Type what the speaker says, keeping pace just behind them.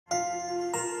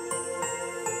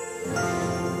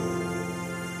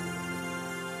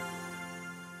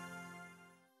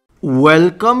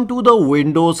Welcome to the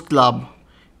Windows Club.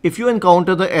 If you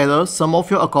encounter the error, some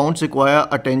of your accounts require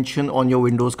attention on your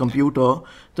Windows computer,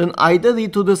 then either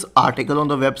read through this article on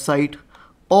the website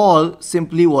or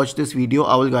simply watch this video.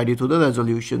 I will guide you through the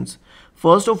resolutions.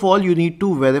 First of all, you need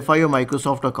to verify your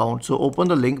Microsoft account. So open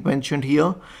the link mentioned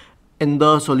here in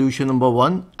the solution number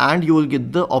 1 and you will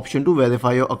get the option to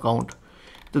verify your account.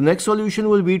 The next solution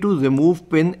will be to remove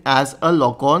PIN as a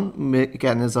lock-on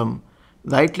mechanism.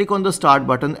 Right click on the start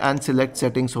button and select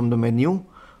settings from the menu.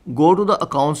 Go to the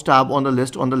accounts tab on the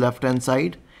list on the left hand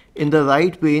side. In the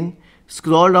right pane,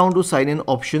 scroll down to sign in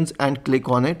options and click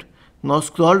on it. Now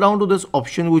scroll down to this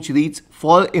option which reads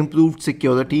for improved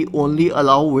security only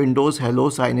allow Windows Hello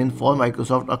sign in for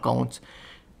Microsoft accounts.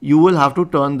 You will have to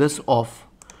turn this off.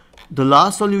 The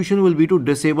last solution will be to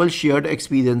disable shared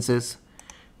experiences.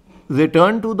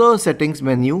 Return to the settings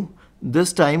menu.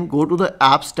 This time go to the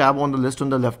apps tab on the list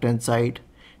on the left hand side.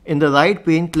 In the right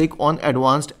pane, click on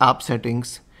advanced app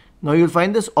settings. Now you'll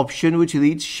find this option which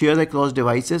reads share across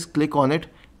devices. Click on it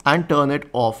and turn it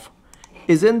off.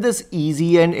 Isn't this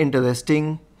easy and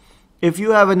interesting? If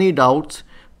you have any doubts,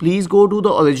 please go to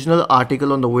the original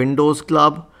article on the Windows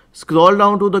Club. Scroll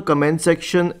down to the comment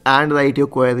section and write your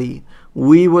query.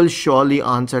 We will surely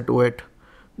answer to it.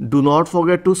 Do not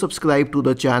forget to subscribe to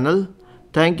the channel.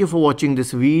 Thank you for watching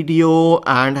this video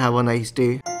and have a nice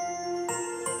day.